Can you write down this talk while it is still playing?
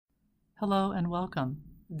Hello and welcome.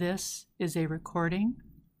 This is a recording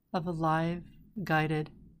of a live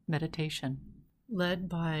guided meditation led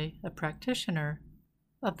by a practitioner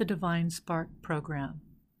of the Divine Spark program,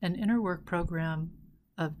 an inner work program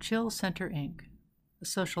of Chill Center Inc., a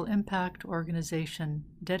social impact organization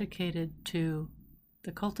dedicated to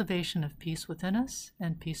the cultivation of peace within us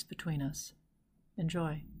and peace between us.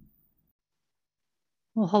 Enjoy.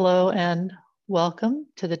 Well, hello and welcome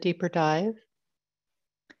to the Deeper Dive.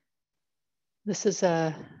 This is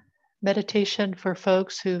a meditation for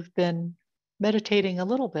folks who've been meditating a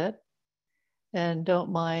little bit and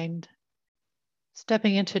don't mind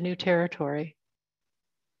stepping into new territory.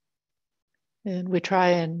 And we try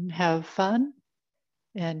and have fun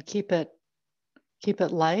and keep it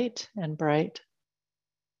light and bright.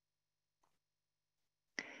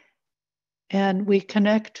 And we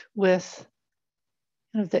connect with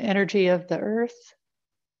kind of the energy of the earth.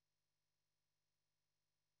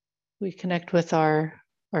 We connect with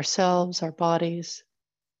ourselves, our bodies.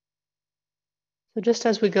 So just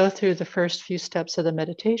as we go through the first few steps of the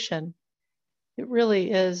meditation, it really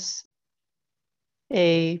is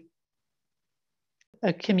a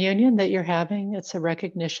communion that you're having. It's a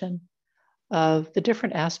recognition of the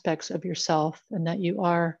different aspects of yourself and that you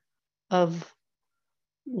are of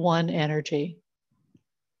one energy.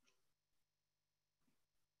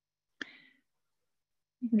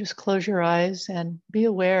 You can just close your eyes and be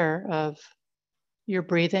aware of your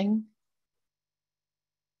breathing.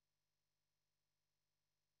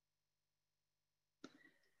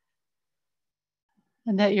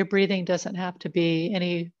 And that your breathing doesn't have to be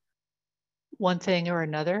any one thing or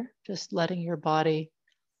another, just letting your body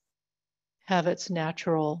have its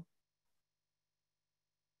natural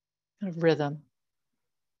kind of rhythm.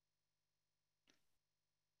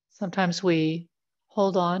 Sometimes we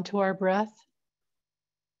hold on to our breath.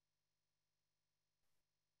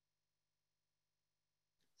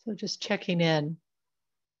 So just checking in,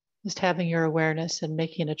 just having your awareness and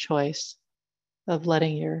making a choice of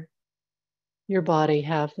letting your body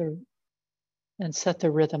have and set the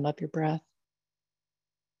rhythm of your breath.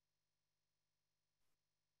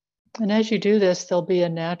 And as you do this, there'll be a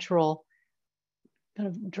natural kind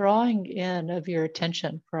of drawing in of your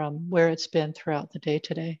attention from where it's been throughout the day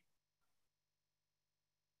today.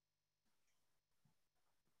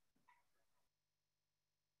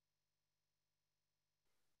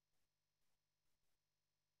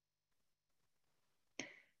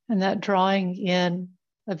 And that drawing in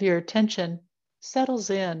of your attention settles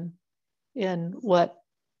in what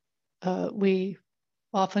we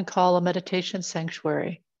often call a meditation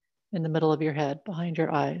sanctuary in the middle of your head, behind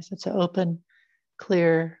your eyes. It's an open,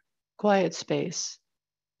 clear, quiet space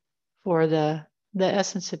for the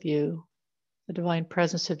essence of you, the divine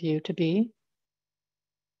presence of you to be.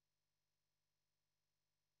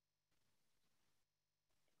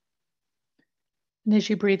 And as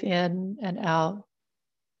you breathe in and out,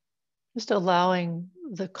 just allowing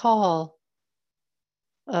the call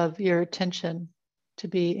of your attention to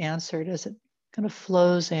be answered as it kind of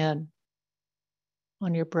flows in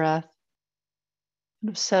on your breath, kind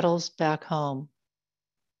of settles back home.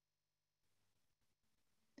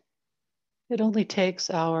 It only takes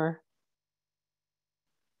our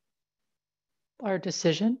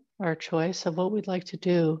decision, our choice of what we'd like to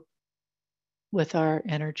do with our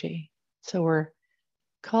energy. So we're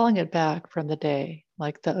calling it back from the day,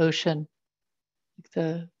 like the ocean,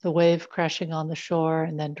 like the wave crashing on the shore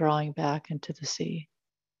and then drawing back into the sea.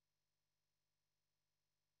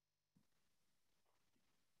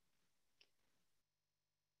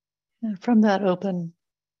 And from that open,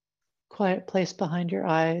 quiet place behind your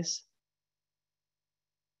eyes,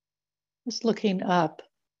 just looking up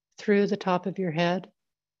through the top of your head,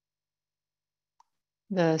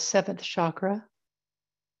 the seventh chakra.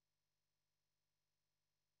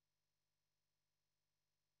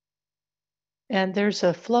 And there's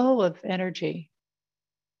a flow of energy.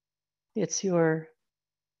 It's your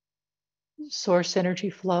source energy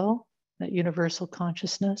flow, that universal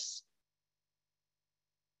consciousness.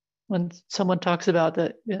 When someone talks about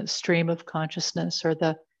the stream of consciousness or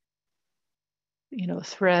the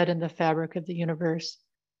thread in the fabric of the universe,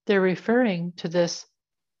 they're referring to this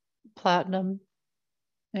platinum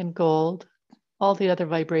and gold. All the other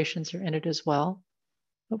vibrations are in it as well,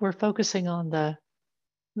 but we're focusing on the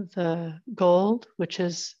gold, which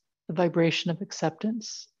is the vibration of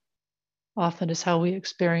acceptance, often is how we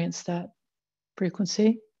experience that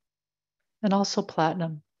frequency, and also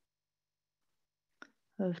platinum,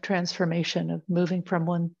 of transformation, of moving from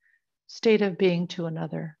one state of being to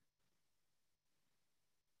another.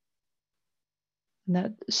 And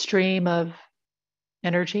that stream of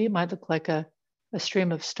energy might look like a a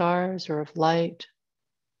stream of stars or of light,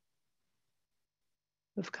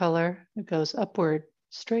 of color that goes upward,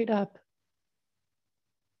 straight up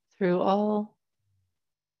through all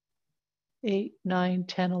 8, 9,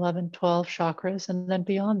 10, 11, 12 chakras, and then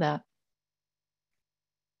beyond that,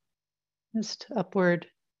 just upward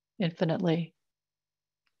infinitely.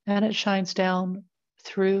 And it shines down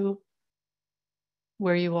through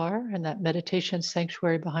where you are in that meditation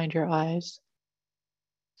sanctuary behind your eyes,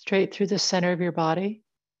 straight through the center of your body,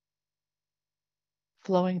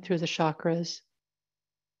 flowing through the chakras,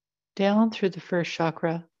 down through the first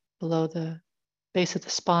chakra below the base of the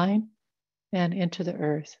spine and into the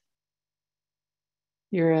earth.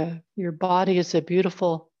 Your body is a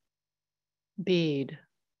beautiful bead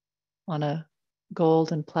on a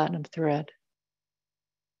gold and platinum thread.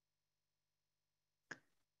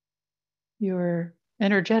 You're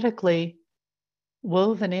energetically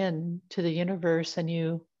woven in to the universe, and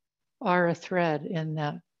you are a thread in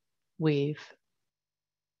that weave.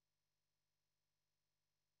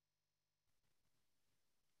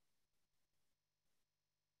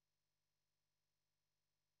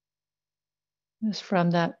 Just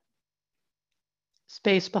from that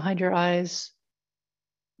space behind your eyes,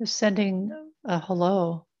 just sending a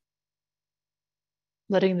hello,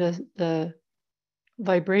 letting the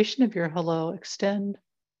vibration of your hello extend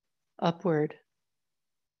upward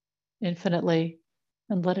infinitely,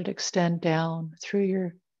 and let it extend down through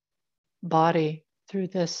your body, through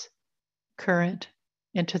this current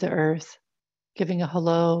into the earth, giving a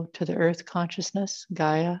hello to the earth consciousness,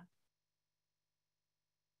 Gaia,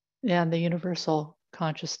 and the universal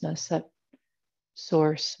consciousness, that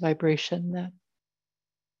source vibration that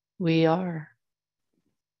we are.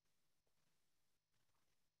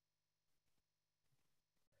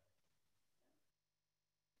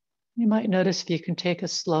 You might notice if you can take a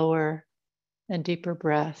slower and deeper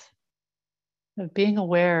breath of being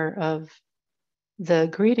aware of the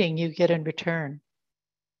greeting you get in return.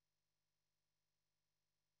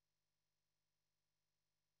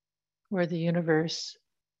 Where the universe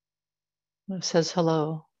says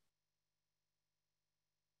hello.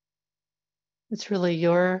 It's really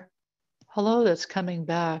your hello that's coming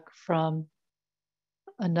back from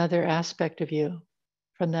another aspect of you,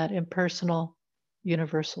 from that impersonal,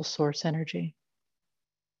 universal source energy.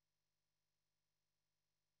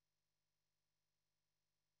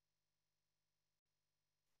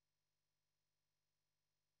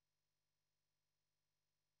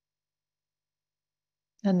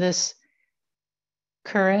 And this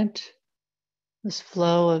current, this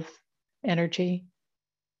flow of energy,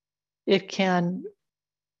 it can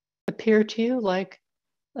appear to you like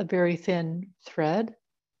a very thin thread.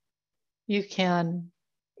 You can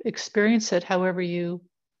experience it however you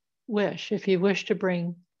wish. If you wish to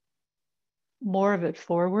bring more of it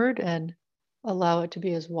forward and allow it to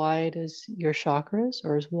be as wide as your chakras,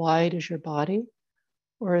 or as wide as your body,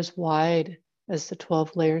 or as wide as the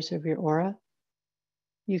 12 layers of your aura,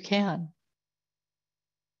 you can.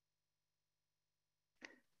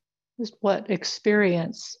 Just what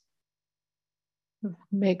experience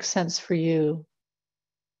makes sense for you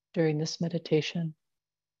during this meditation.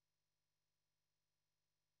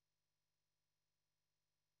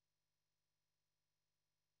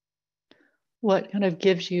 What kind of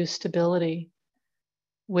gives you stability?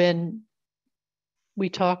 When we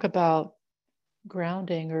talk about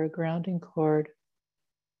grounding or a grounding cord,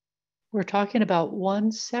 we're talking about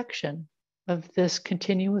one section of this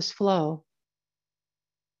continuous flow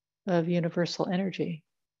of universal energy,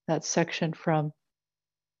 that section from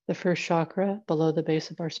the first chakra below the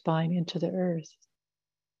base of our spine into the earth.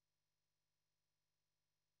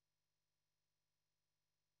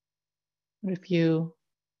 And if you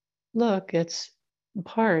look, it's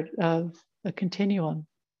part of a continuum,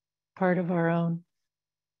 part of our home,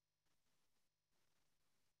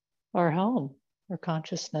 our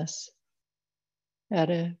consciousness at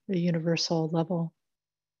a universal level.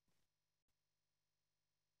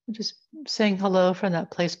 Just saying hello from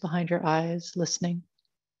that place behind your eyes, listening.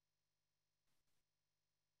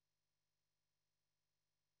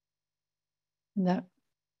 And that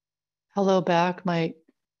hello back might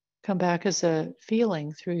come back as a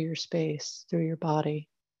feeling through your space, through your body,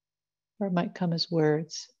 or it might come as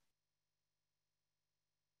words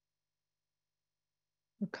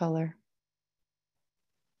or color.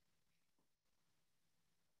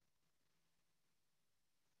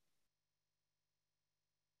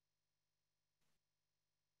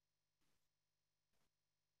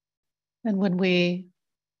 And when we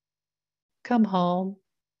come home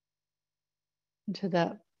into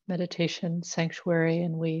that meditation sanctuary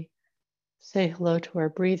and we say hello to our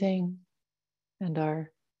breathing and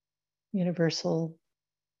our universal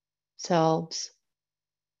selves.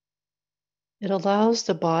 It allows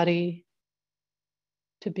the body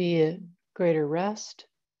to be at greater rest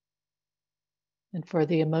and for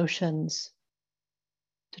the emotions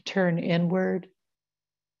to turn inward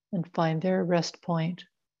and find their rest point,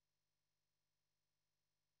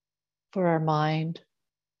 for our mind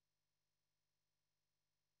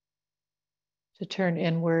to turn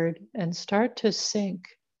inward and start to sync,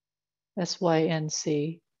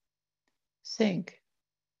 SYNC, sync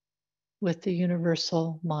with the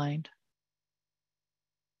universal mind.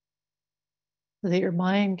 So that your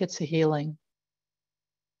mind gets a healing.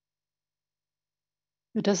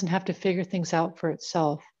 It doesn't have to figure things out for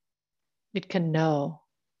itself. It can know.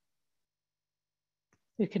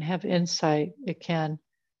 It can have insight. It can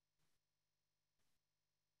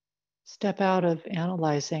step out of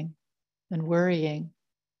analyzing and worrying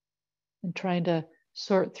and trying to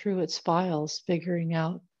sort through its files, figuring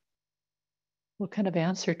out what kind of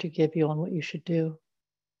answer to give you on what you should do.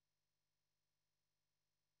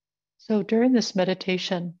 So during this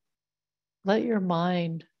meditation, let your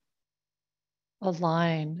mind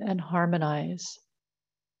align and harmonize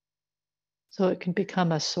so it can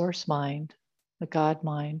become a source mind, a God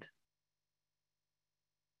mind,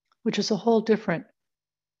 which is a whole different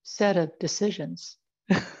set of decisions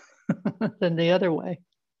than the other way.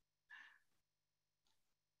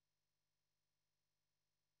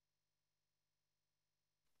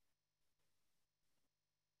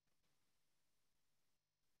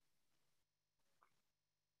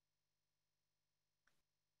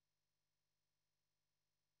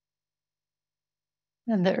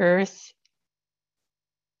 And the earth,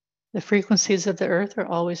 the frequencies of the earth are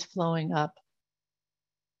always flowing up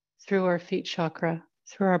through our feet chakra,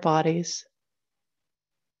 through our bodies.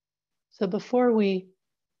 So before we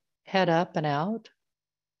head up and out,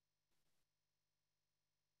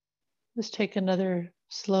 just take another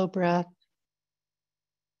slow breath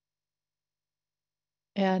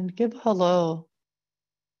and give hello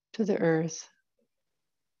to the earth.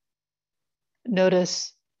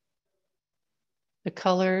 Notice the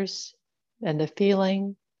colors and the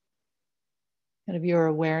feeling, kind of your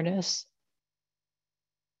awareness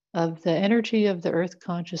of the energy of the earth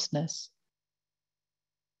consciousness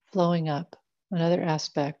flowing up, another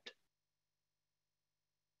aspect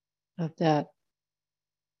of that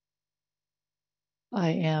I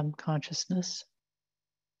am consciousness.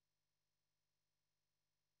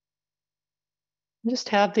 Just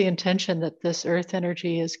have the intention that this earth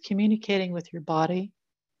energy is communicating with your body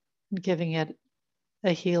and giving it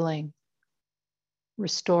a healing,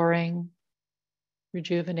 restoring,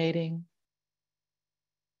 rejuvenating,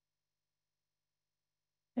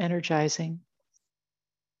 energizing.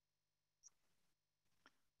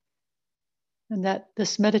 And that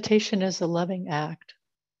this meditation is a loving act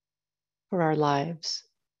for our lives.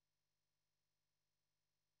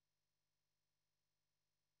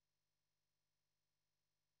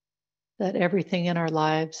 That everything in our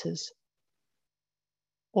lives is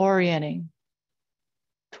orienting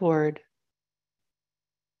toward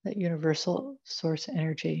that universal source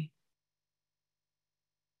energy.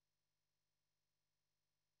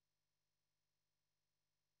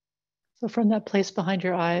 So from that place behind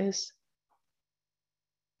your eyes,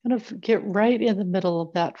 kind of get right in the middle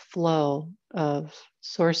of that flow of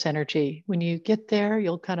source energy. When you get there,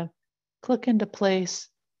 you'll kind of click into place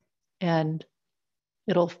and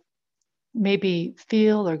it'll maybe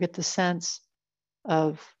feel or get the sense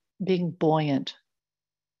of being buoyant,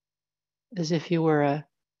 as if you were a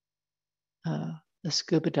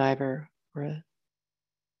scuba diver or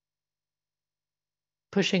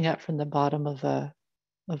pushing up from the bottom of a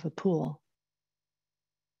pool.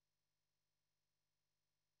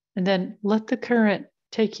 And then let the current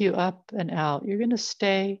take you up and out. You're going to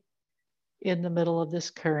stay in the middle of this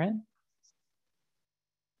current.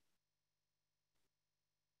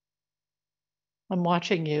 I'm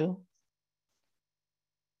watching you.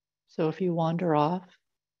 So if you wander off,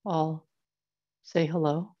 I'll say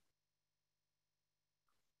hello.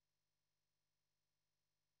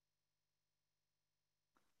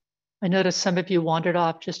 I noticed some of you wandered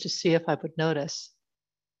off just to see if I would notice.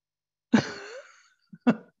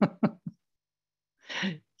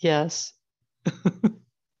 Yes. And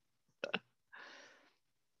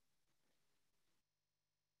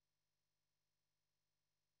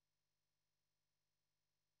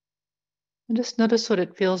just notice what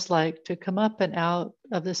it feels like to come up and out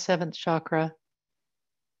of the seventh chakra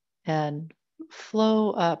and flow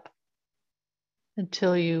up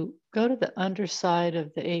until you go to the underside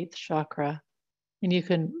of the eighth chakra. And you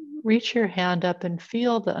can reach your hand up and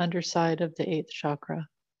feel the underside of the eighth chakra.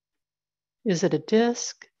 Is it a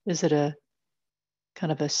disc? Is it a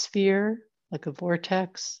kind of a sphere, like a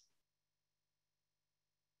vortex?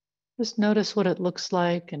 Just notice what it looks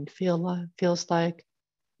like and feels like,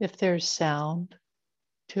 if there's sound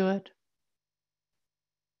to it.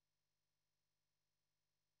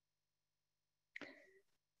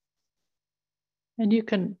 And you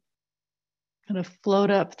can kind of float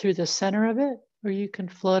up through the center of it, or you can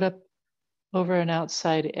float up over an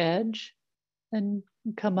outside edge and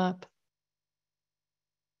come up,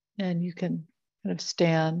 and you can kind of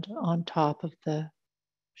stand on top of the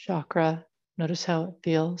chakra. Notice how it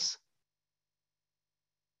feels.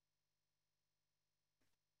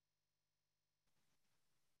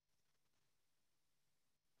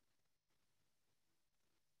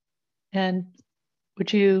 And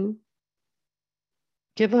would you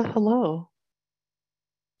give a hello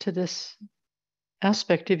to this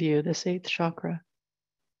aspect of you, this eighth chakra,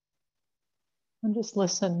 and just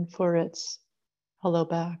listen for its hello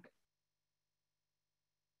back.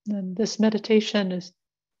 And this meditation is,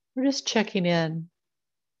 we're just checking in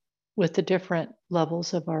with the different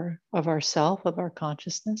levels of our self, of our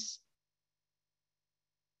consciousness,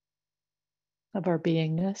 of our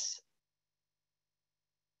beingness.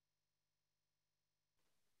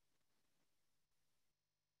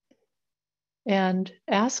 And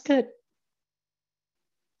ask it,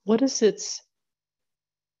 what is its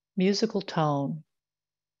musical tone?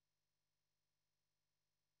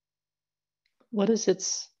 What is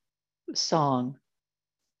its song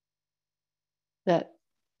that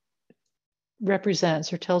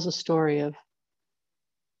represents or tells a story of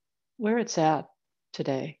where it's at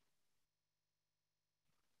today?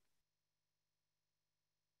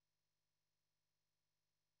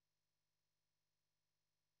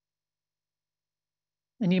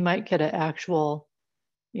 And you might get an actual,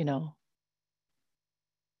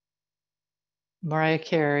 Mariah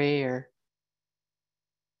Carey or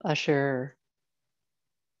Usher or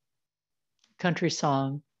country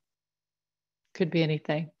song. Could be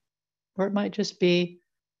anything. Or it might just be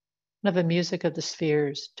kind of a music of the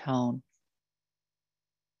spheres tone.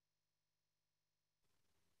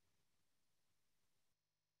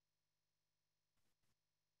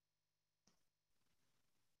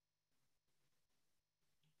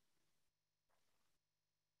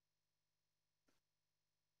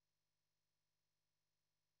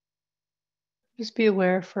 Just be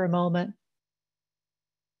aware for a moment.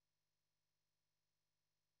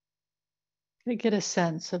 Get a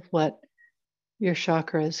sense of what your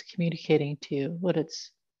chakra is communicating to you, what it's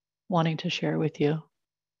wanting to share with you.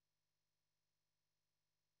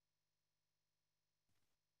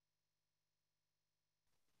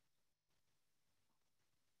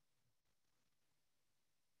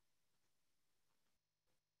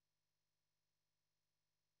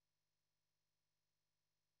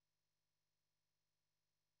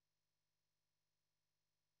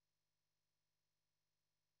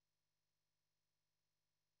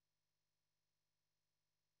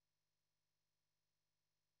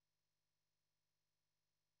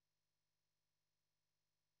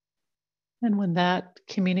 And when that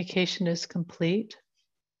communication is complete,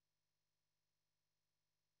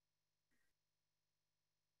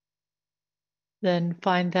 then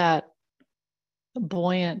find that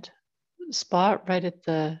buoyant spot right at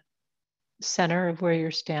the center of where you're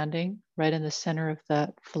standing, right in the center of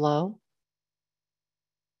that flow.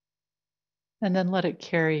 And then let it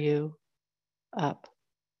carry you up.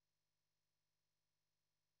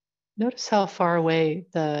 Notice how far away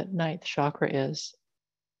the ninth chakra is.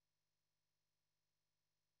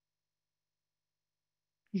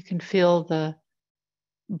 You can feel the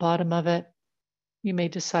bottom of it. You may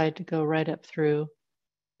decide to go right up through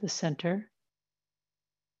the center.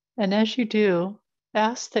 And as you do,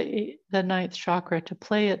 ask the ninth chakra to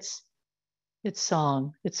play its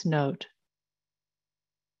song, its note,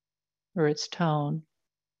 or its tone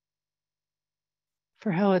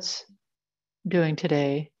for how it's doing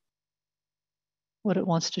today, what it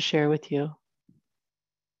wants to share with you.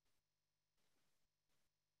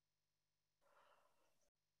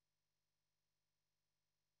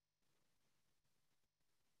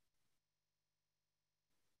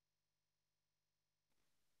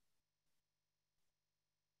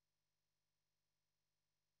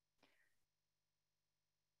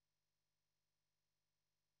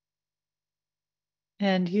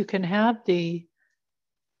 And you can have the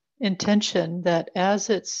intention that as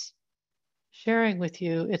it's sharing with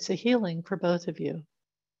you, it's a healing for both of you.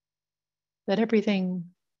 That everything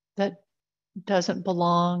that doesn't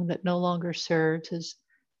belong, that no longer serves, is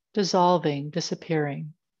dissolving,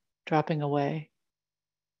 disappearing, dropping away.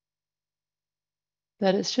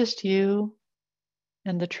 That it's just you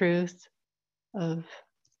and the truth of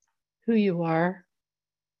who you are.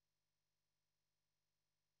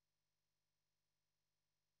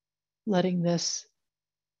 Letting this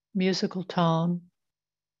musical tone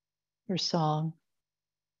or song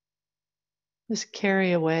just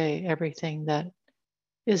carry away everything that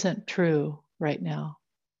isn't true right now.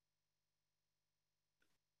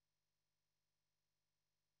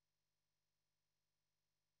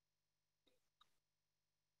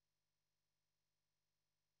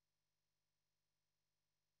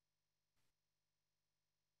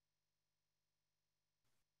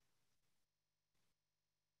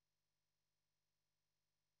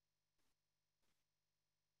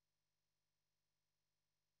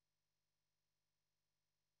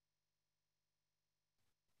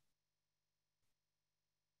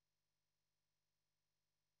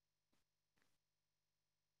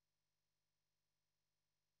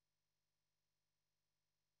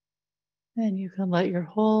 And you can let your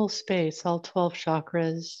whole space, all 12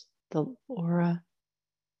 chakras, the aura,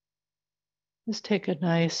 just take a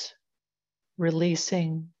nice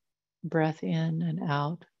releasing breath in and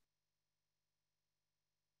out.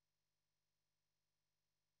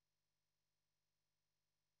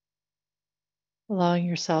 Allowing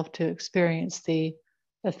yourself to experience the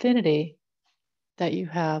affinity that you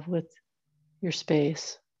have with your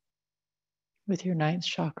space, with your ninth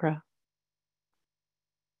chakra.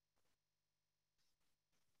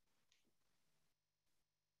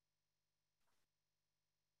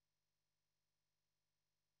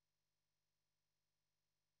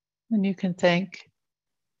 And you can thank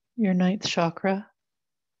your ninth chakra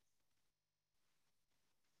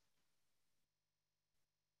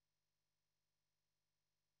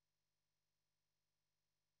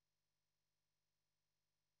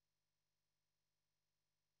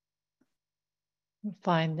and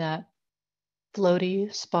find that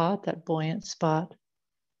floaty spot, that buoyant spot.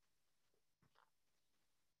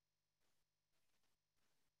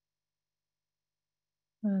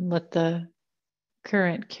 And let the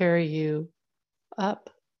current carry you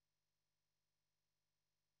up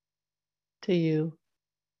till you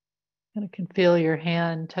kind of can feel your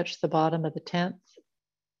hand touch the bottom of the 10th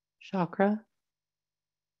chakra.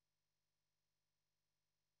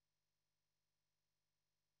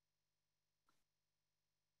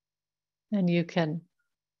 And you can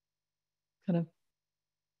kind of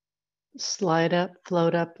slide up,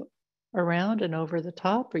 float up around and over the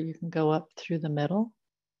top, or you can go up through the middle.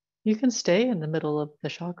 You can stay in the middle of the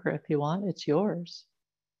chakra if you want. It's yours.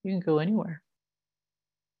 You can go anywhere.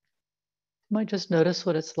 You might just notice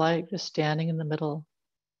what it's like just standing in the middle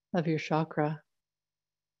of your chakra.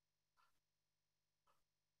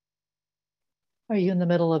 Are you in the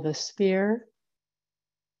middle of a sphere?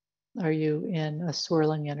 Are you in a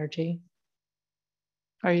swirling energy?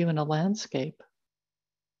 Are you in a landscape?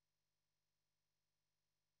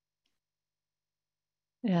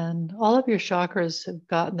 And all of your chakras have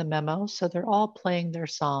gotten the memo, so they're all playing their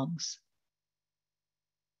songs.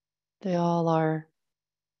 They all are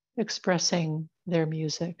expressing their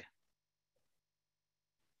music.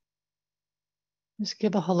 Just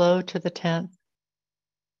give a hello to the 10th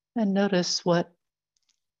and notice what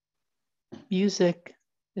music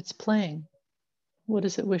it's playing. What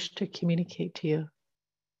does it wish to communicate to you?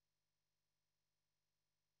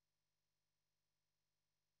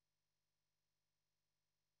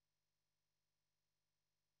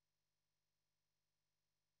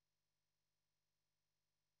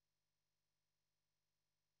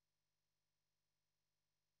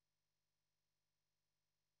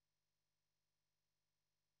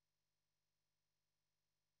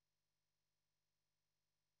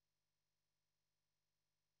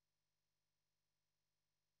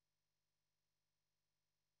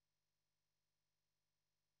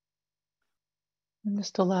 And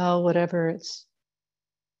just allow whatever it's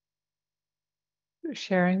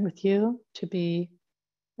sharing with you to be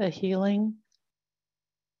a healing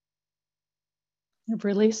of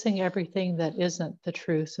releasing everything that isn't the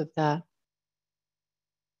truth of that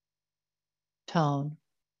tone,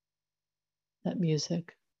 that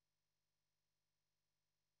music.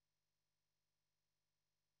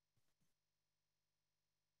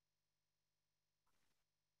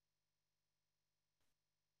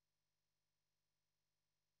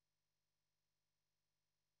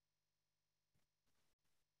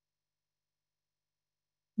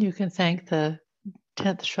 You can thank the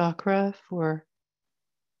 10th chakra for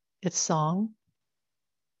its song.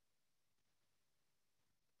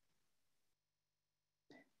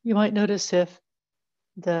 You might notice if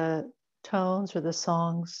the tones or the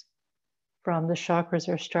songs from the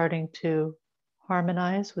chakras are starting to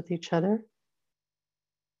harmonize with each other.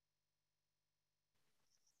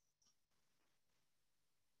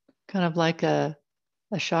 kind of like a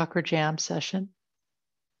chakra jam session.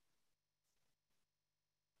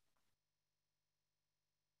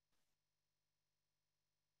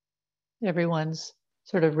 Everyone's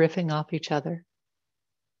sort of riffing off each other.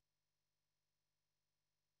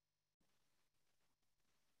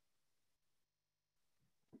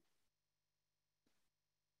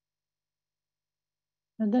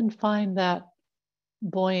 And then find that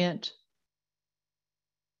buoyant,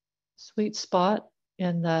 sweet spot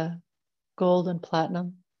in the gold and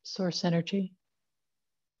platinum source energy.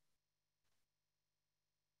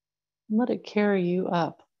 And let it carry you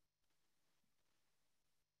up.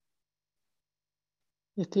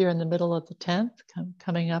 If you're in the middle of the 10th,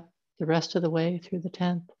 coming up the rest of the way through the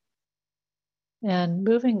 10th, and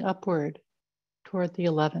moving upward toward the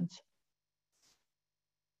 11th.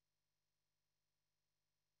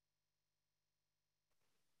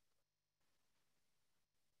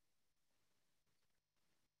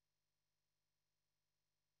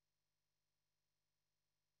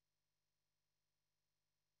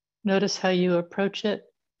 Notice how you approach it.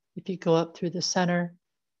 If you go up through the center,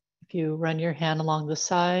 if you run your hand along the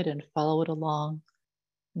side and follow it along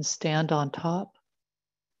and stand on top.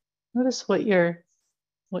 Notice what your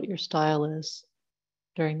style is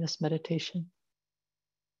during this meditation.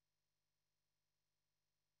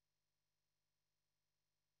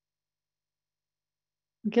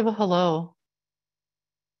 Give a hello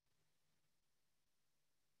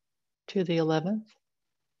to the 11th.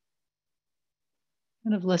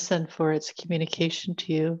 Kind of listen for its communication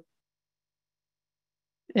to you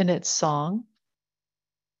in its song,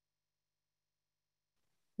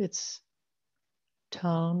 its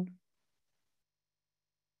tone,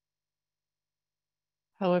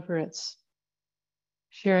 however it's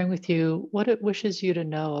sharing with you what it wishes you to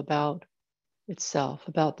know about itself,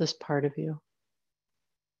 about this part of you.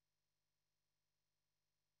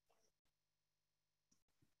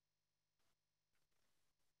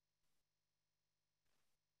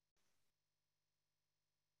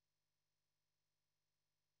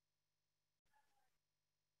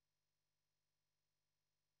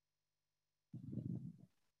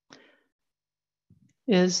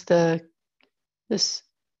 Is this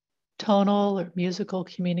tonal or musical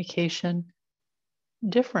communication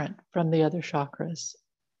different from the other chakras?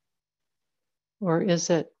 Or is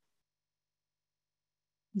it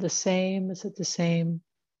the same? Is it the same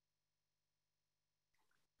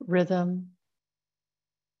rhythm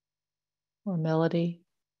or melody?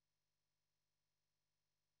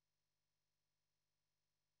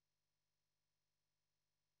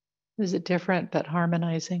 Is it different but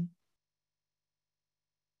harmonizing?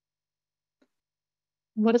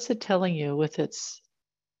 What is it telling you with its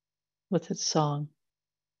song?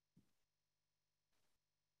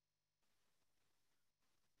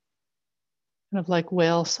 Kind of like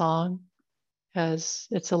whale song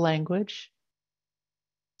it's a language.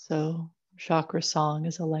 So chakra song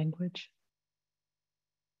is a language.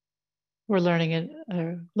 We're learning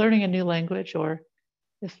a new language, or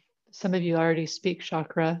if some of you already speak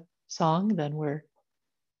chakra song, then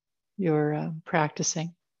you're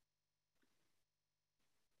practicing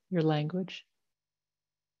your language.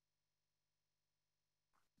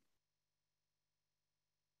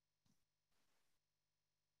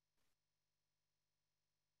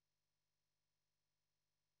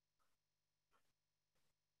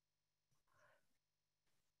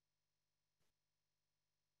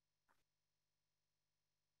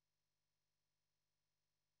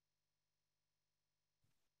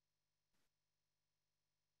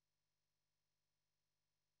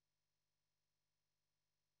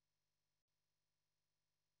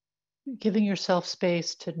 Giving yourself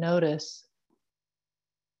space to notice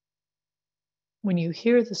when you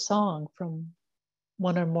hear the song from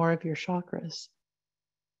one or more of your chakras.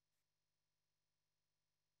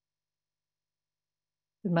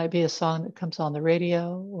 It might be a song that comes on the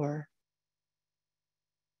radio, or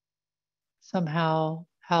somehow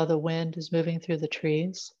how the wind is moving through the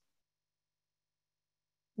trees,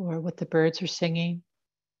 or what the birds are singing.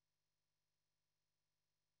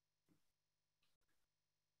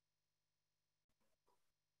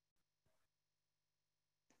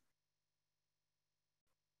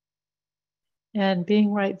 And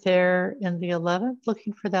being right there in the 11th,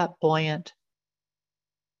 looking for that buoyant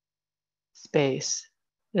space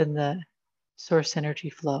in the source energy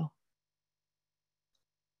flow.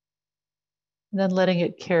 And then letting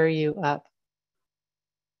it carry you up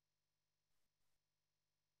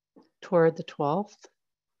toward the 12th.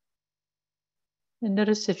 And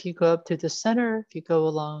notice if you go up through the center, if you go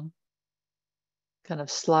along, kind of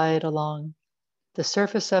slide along the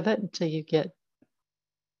surface of it until you get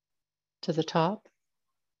to the top.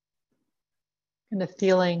 and of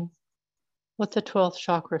feeling what the 12th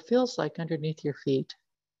chakra feels like underneath your feet.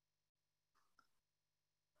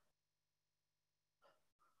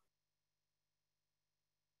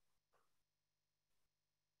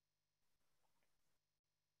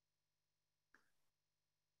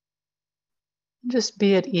 Just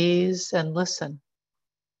be at ease and listen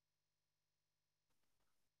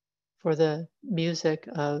for the music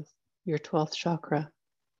of your 12th chakra.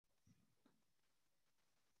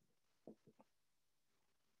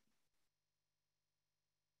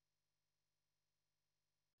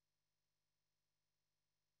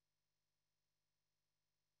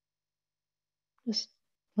 Just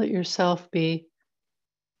let yourself be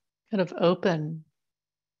kind of open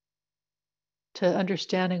to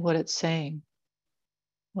understanding what it's saying,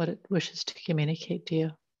 what it wishes to communicate to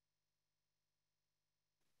you.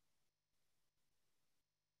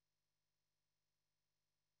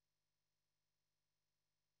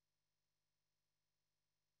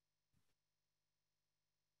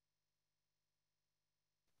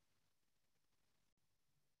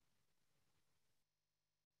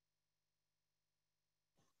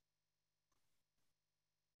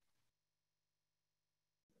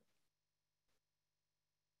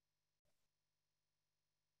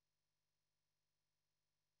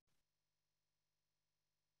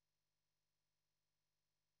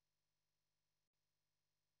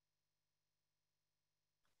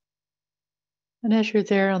 And as you're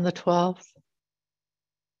there on the 12th,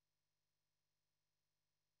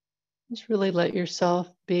 just really let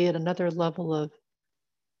yourself be at another level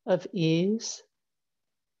of ease,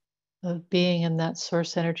 of being in that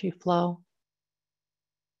source energy flow,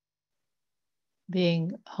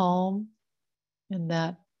 being home in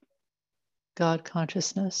that God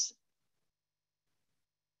consciousness.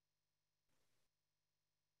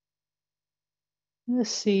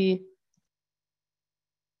 Just see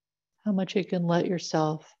how much you can let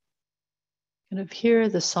yourself kind of hear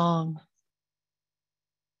the song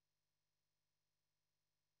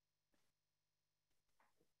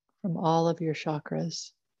from all of your chakras.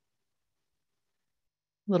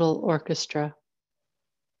 Little orchestra,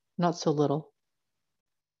 not so little.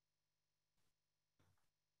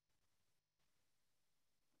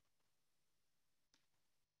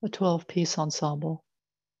 A 12-piece ensemble.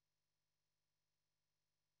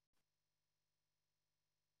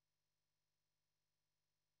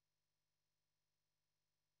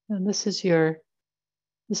 And this is your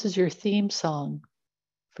theme song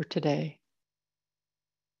for today.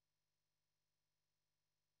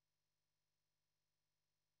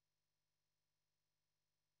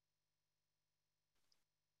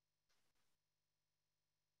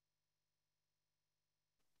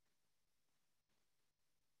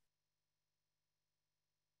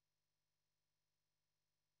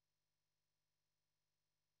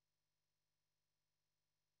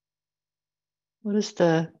 What is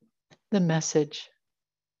the message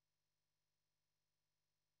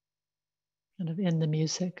kind of in the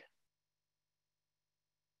music?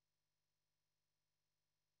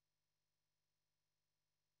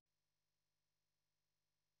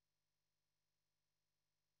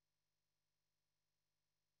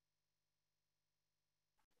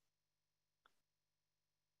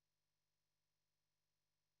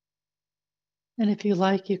 And if you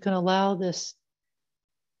like, you can allow this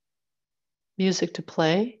music to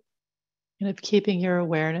play, kind of keeping your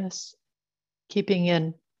awareness, keeping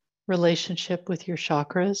in relationship with your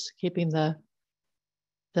chakras, keeping the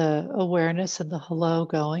awareness and the hello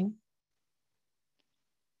going,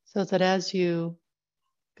 so that as you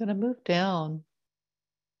kind of move down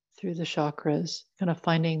through the chakras, kind of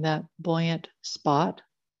finding that buoyant spot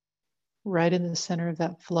right in the center of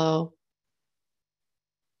that flow,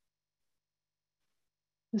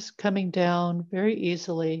 just coming down very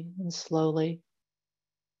easily and slowly,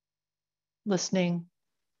 listening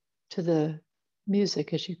to the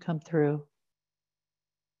music as you come through,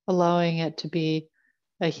 allowing it to be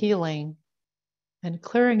a healing and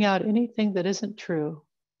clearing out anything that isn't true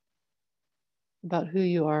about who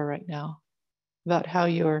you are right now, about how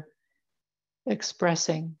you're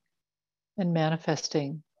expressing and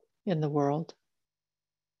manifesting in the world.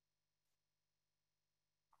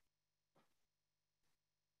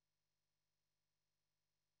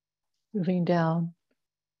 Moving down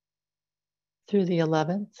through the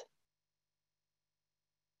 11th.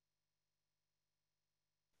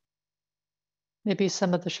 Maybe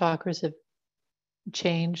some of the chakras have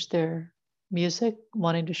changed their music,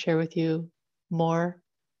 wanting to share with you more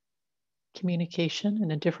communication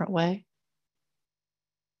in a different way.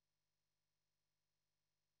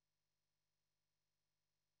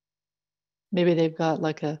 Maybe they've got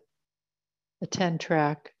like a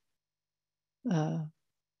 10-track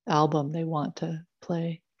album they want to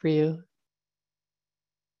play for you.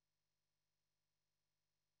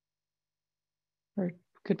 Or it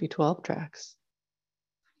could be 12 tracks.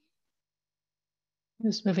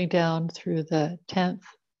 Just moving down through the 10th.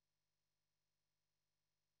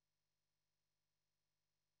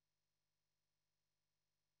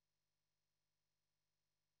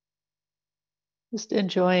 Just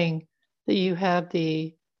enjoying that you have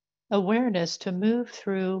the awareness to move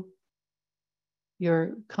through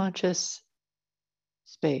your conscious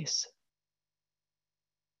space,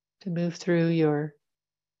 to move through your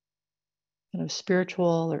kind of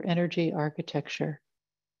spiritual or energy architecture.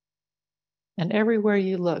 And everywhere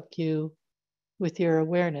you look, with your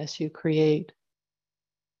awareness, you create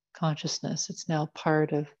consciousness. It's now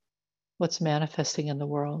part of what's manifesting in the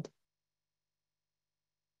world.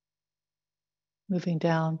 Moving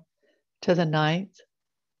down to the 9th.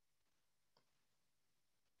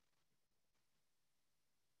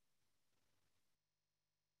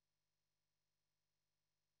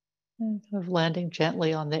 And kind of landing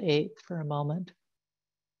gently on the 8th for a moment.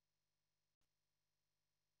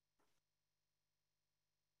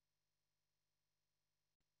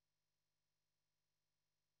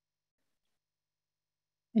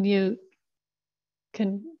 And you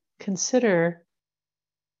can consider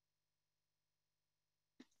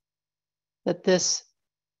that this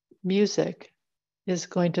music is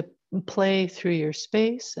going to play through your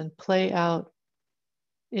space and play out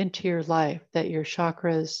into your life, that your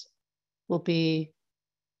chakras will be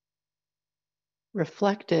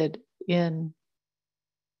reflected in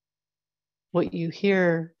what you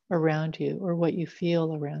hear around you or what you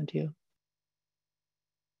feel around you.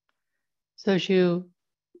 So as you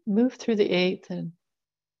move through the 8th and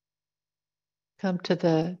come to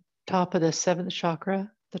the top of the 7th chakra,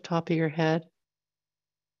 the top of your head,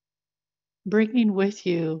 bringing with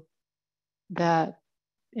you that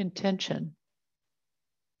intention,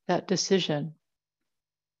 that decision,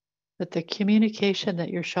 that the communication that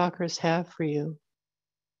your chakras have for you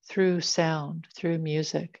through sound, through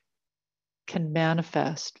music, can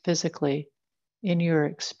manifest physically in your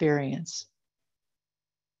experience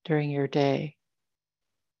during your day,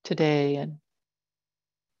 today,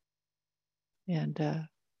 and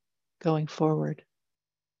going forward.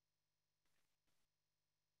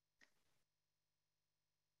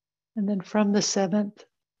 And then from the 7th,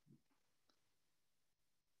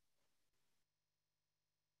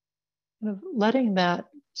 kind of letting that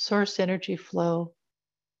source energy flow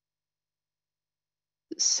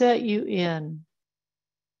set you in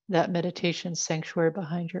that meditation sanctuary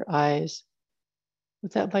behind your eyes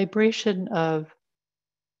with that vibration of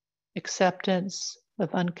acceptance,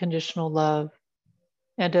 of unconditional love,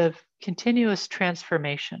 and of continuous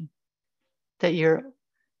transformation, that you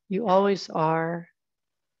always are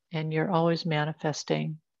and you're always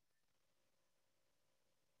manifesting,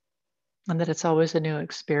 and that it's always a new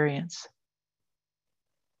experience.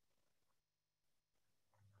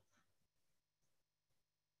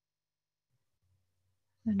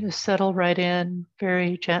 And just settle right in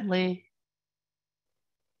very gently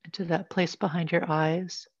into that place behind your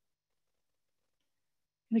eyes.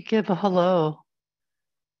 And give a hello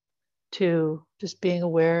to just being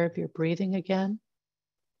aware of your breathing again,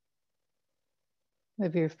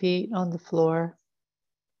 of your feet on the floor.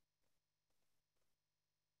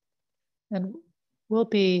 And we'll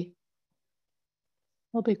be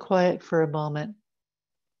quiet for a moment.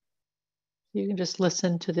 You can just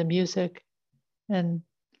listen to the music and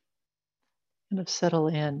kind of settle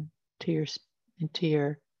in into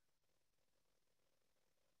your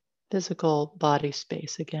physical body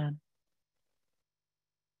space again.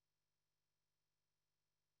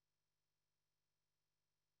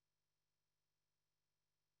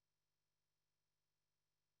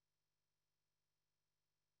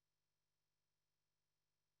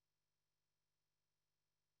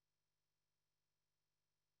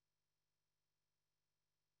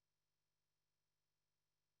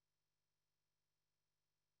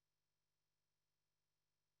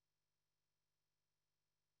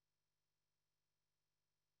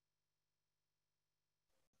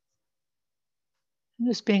 And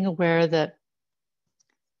just being aware that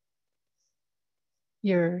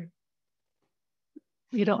you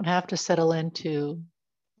don't have to settle into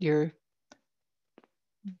your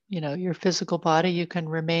physical body. You can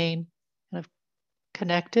remain kind of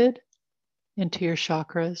connected into your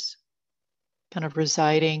chakras, kind of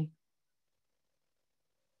residing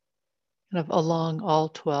kind of along all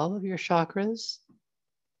 12 of your chakras,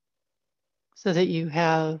 so that you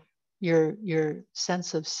have your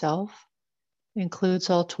sense of self includes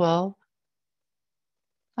all 12.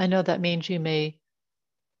 I know that means you may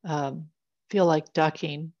feel like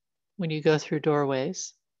ducking when you go through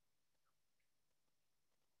doorways.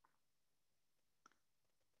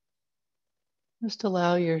 Just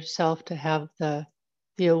allow yourself to have the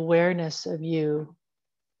awareness of you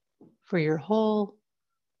for your whole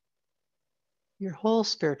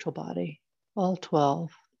spiritual body, all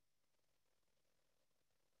 12,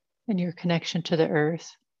 and your connection to the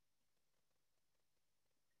earth.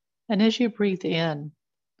 And as you breathe in,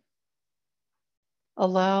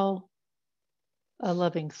 allow a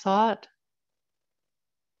loving thought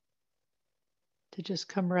to just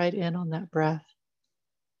come right in on that breath.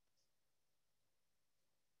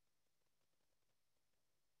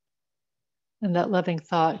 And that loving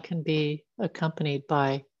thought can be accompanied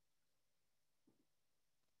by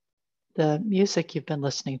the music you've been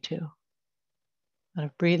listening to, kind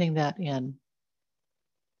of breathing that in,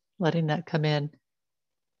 letting that come in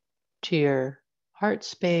to your heart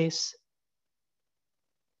space,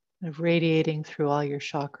 kind of radiating through all your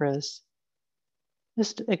chakras,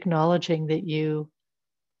 just acknowledging that you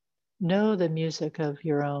know the music of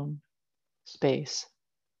your own space.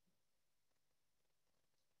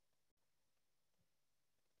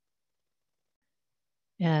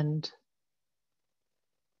 And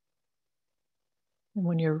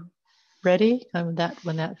when you're ready, when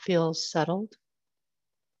that feels settled,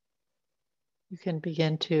 you can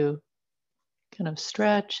begin to kind of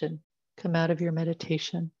stretch and come out of your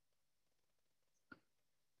meditation.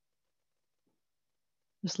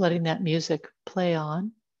 Just letting that music play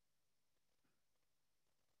on.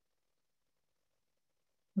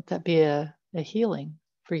 Let that be a healing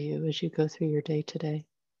for you as you go through your day today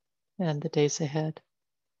and the days ahead.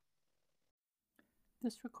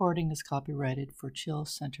 This recording is copyrighted for Chill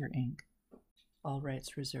Center, Inc. All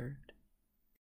rights reserved.